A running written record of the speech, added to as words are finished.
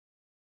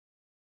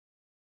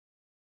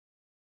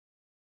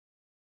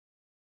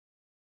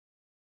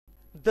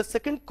the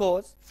second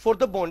cause for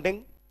the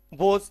bonding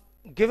was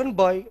given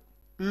by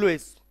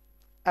Lewis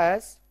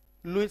as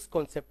Lewis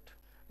concept.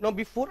 Now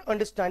before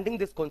understanding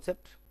this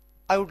concept,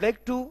 I would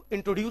like to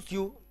introduce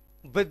you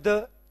with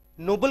the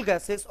noble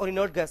gases or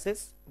inert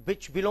gases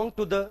which belong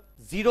to the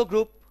 0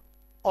 group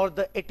or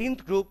the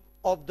 18th group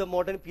of the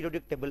modern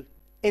periodic table.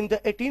 In the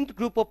 18th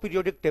group of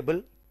periodic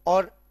table,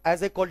 or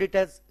as I called it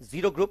as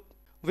 0 group,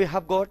 we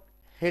have got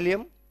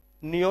helium,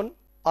 neon,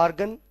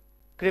 argon,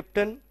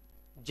 krypton,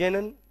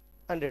 xenon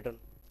and radon.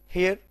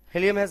 Here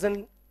helium has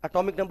an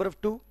atomic number of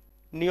 2,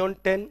 neon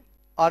 10,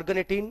 argon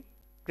 18,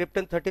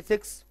 krypton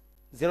 36,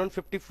 xenon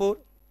 54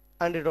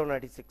 and radon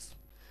 96.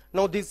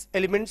 Now these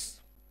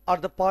elements are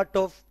the part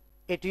of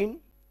 18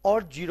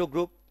 or 0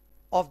 group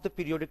of the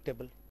periodic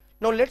table.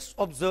 Now let's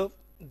observe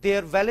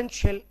their valence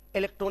shell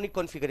electronic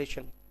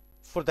configuration.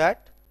 For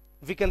that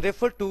we can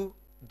refer to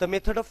the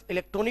method of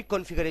electronic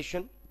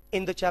configuration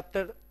in the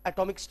chapter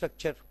atomic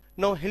structure.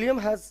 Now helium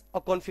has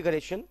a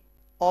configuration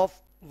of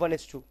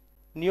 1s2,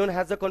 neon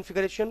has a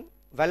configuration,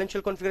 valence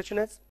shell configuration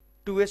as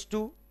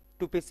 2s2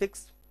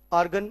 2p6,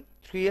 argon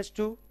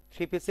 3s2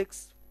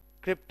 3p6,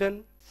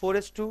 krypton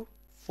 4s2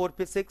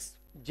 4p6,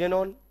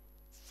 xenon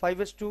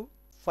 5s2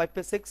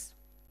 5p6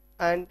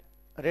 and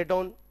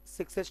radon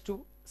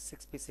 6s2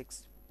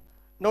 6p6.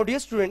 Now dear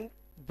student,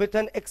 with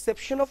an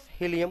exception of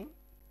helium,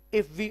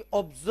 if we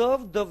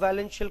observe the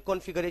valence shell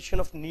configuration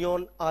of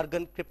neon,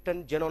 argon,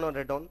 krypton, xenon and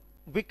radon,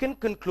 we can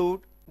conclude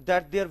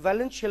that their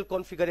valence shell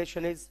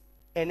configuration is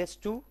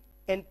ns2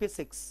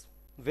 np6,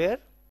 where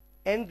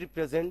n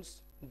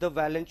represents the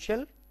valence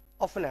shell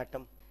of an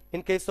atom.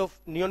 In case of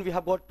neon we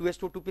have got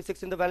 2s2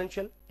 2p6 in the valence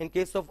shell. In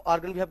case of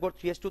argon we have got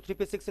 3s2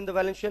 3p6 in the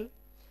valence shell.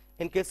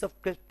 In case of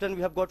krypton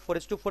we have got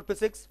 4s2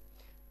 4p6.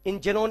 In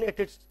xenon it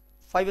is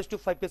 5s2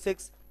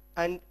 5p6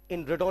 and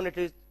in radon it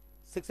is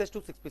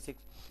 6s2 6p6.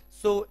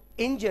 So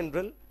in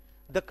general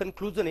the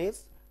conclusion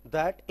is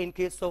that in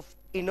case of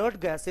inert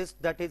gases,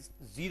 that is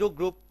 0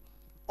 group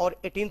or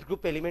 18th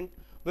group element,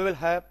 we will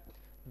have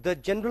the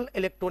general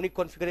electronic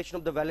configuration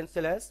of the valence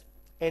shell as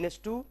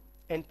ns2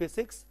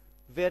 np6,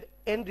 where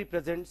n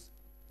represents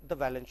the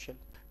valence shell.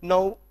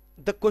 Now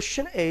the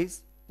question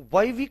is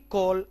why we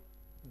call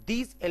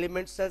these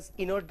elements as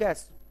inert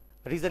gas.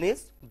 Reason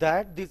is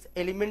that these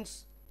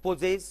elements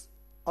possess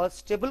a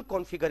stable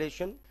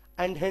configuration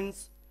and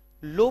hence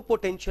low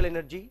potential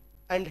energy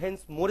and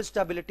hence more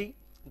stability.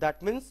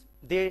 That means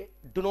they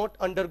do not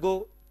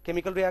undergo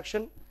chemical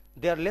reaction,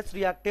 they are less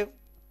reactive,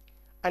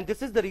 and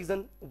this is the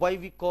reason why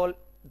we call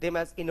them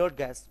as inert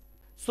gas.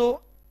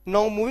 So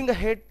now moving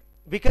ahead,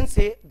 we can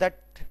say that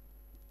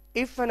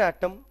if an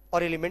atom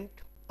or element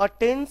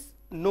attains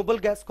noble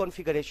gas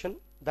configuration,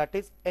 that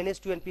is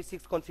ns2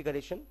 np6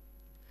 configuration,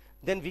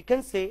 then we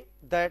can say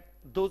that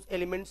those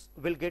elements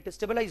will get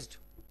stabilized.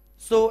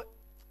 So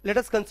let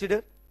us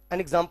consider an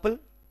example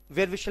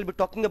where we shall be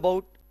talking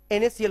about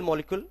NaCl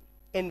molecule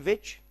in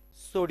which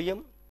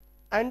sodium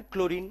and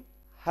chlorine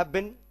have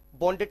been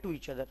bonded to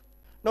each other.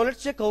 Now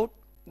let's check out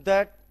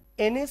that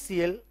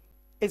NaCl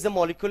is a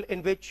molecule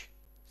in which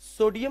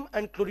sodium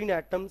and chlorine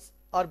atoms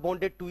are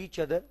bonded to each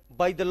other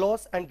by the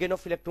loss and gain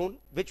of electron,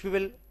 which we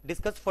will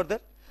discuss further,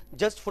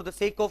 just for the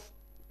sake of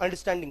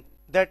understanding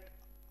that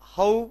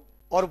how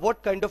or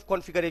what kind of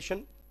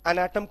configuration an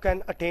atom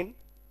can attain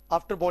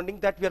after bonding,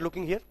 that we are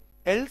looking here.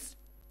 Else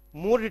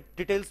more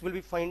details will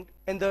be found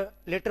in the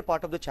later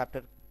part of the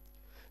chapter.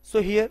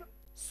 So here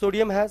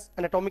sodium has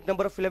an atomic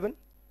number of 11,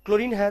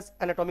 chlorine has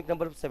an atomic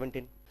number of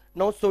 17.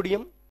 Now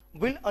sodium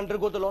will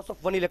undergo the loss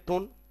of one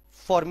electron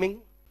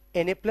forming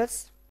Na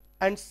plus,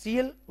 and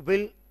Cl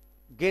will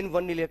gain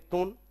one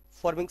electron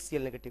forming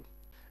Cl negative.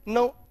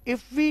 Now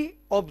if we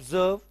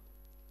observe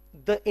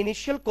the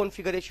initial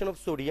configuration of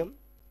sodium,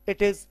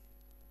 it is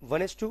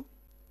 1s2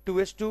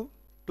 2s2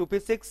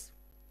 2p6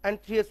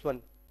 and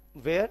 3s1,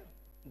 where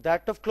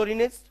that of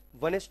chlorine is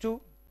 1s2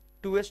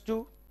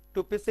 2s2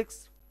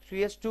 2p6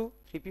 3s2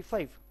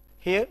 3p5.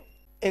 Here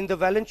in the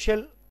valence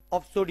shell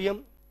of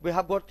sodium we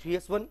have got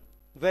 3s1,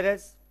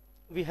 whereas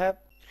we have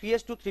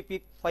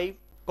 3s2 3p5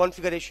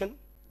 configuration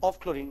of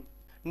chlorine.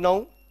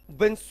 Now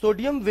when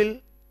sodium will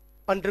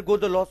undergo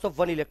the loss of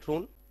one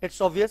electron,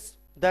 it's obvious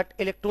that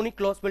electronic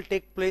loss will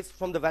take place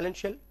from the valence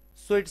shell.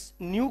 So its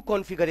new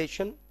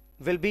configuration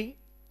will be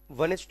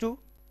 1s2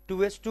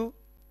 2s2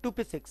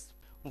 2p6,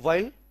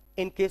 while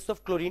in case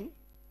of chlorine,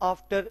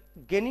 after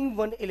gaining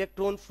one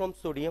electron from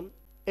sodium,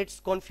 its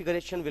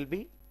configuration will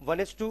be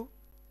 1s2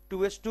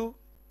 2s2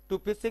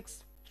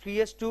 2p6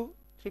 3s2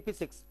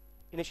 3p6.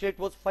 Initially it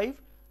was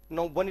 5,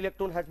 now one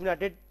electron has been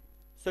added,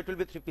 so it will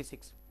be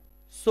 3p6.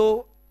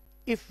 So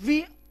if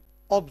we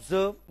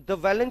observe the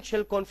valence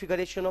shell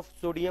configuration of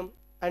sodium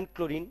and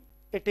chlorine,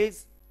 it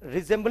is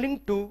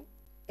resembling to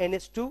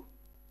ns2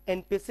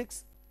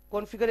 np6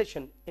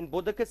 configuration in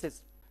both the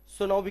cases.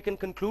 So now we can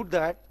conclude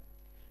that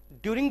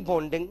during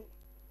bonding,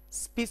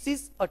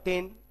 species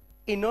attain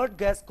inert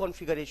gas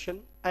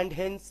configuration and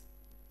hence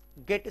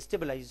get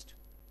stabilized.